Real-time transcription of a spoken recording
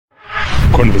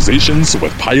Conversations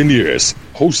with Pioneers,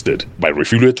 hosted by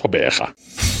Refilwe Tobeja.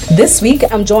 This week,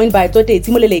 I'm joined by Toteti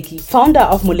Moleleki, founder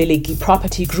of Moleleki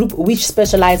Property Group, which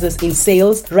specializes in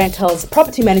sales, rentals,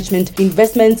 property management,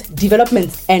 investment,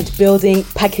 development, and building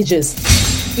packages.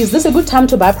 Is this a good time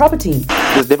to buy property?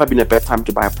 There's never been a bad time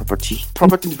to buy a property.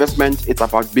 Property investment, it's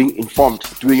about being informed,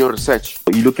 doing your research.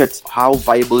 You look at how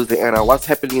viable is the area, what's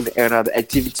happening in the area, the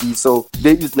activity. So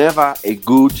there is never a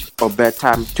good or bad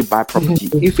time to buy property.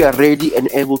 If you are ready and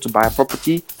able to buy a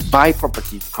property, buy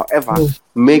property. However,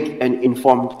 make an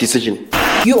informed decision.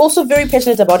 You're also very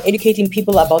passionate about educating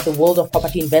people about the world of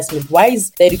property investment. Why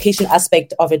is the education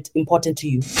aspect of it important to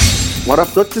you? What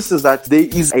I've noticed is that there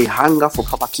is a hunger for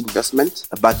property investment,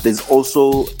 but there's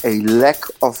also a lack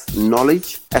of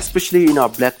knowledge, especially in our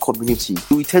Black community.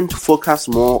 We tend to focus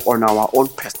more on our own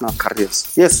personal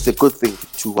careers. Yes, it's a good thing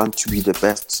to want to be the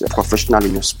best professional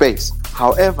in your space.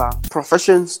 However,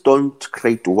 professions don't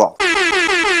create wealth.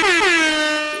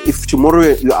 If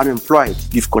tomorrow you're unemployed,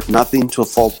 you've got nothing to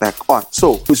fall back on.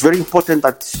 So it's very important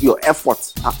that your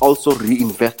efforts are also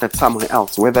reinvested somewhere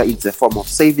else, whether it's a form of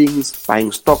savings,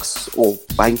 buying stocks, or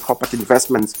buying property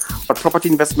investments. But property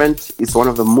investment is one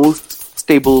of the most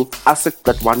stable assets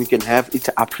that one can have. It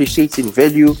appreciates in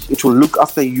value. It will look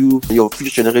after you, your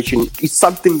future generation. It's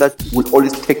something that will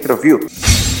always take care of you.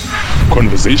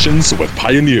 Conversations with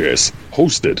Pioneers,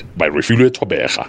 hosted by Refilwe Tobeja.